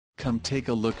Come take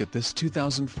a look at this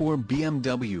 2004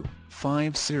 BMW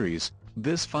 5 Series.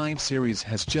 This 5 Series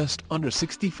has just under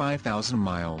 65,000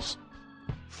 miles.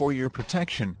 For your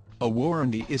protection, a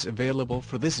warranty is available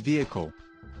for this vehicle.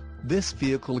 This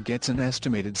vehicle gets an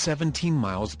estimated 17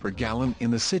 miles per gallon in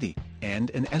the city,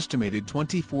 and an estimated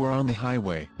 24 on the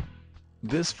highway.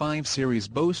 This 5 Series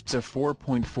boasts a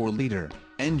 4.4-liter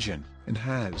engine, and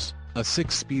has a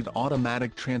 6-speed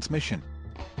automatic transmission.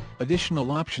 Additional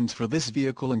options for this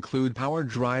vehicle include power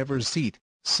driver's seat,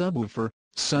 subwoofer,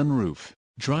 sunroof,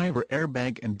 driver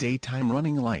airbag and daytime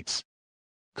running lights.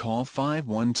 Call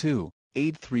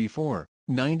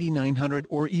 512-834-9900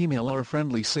 or email our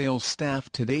friendly sales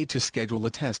staff today to schedule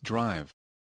a test drive.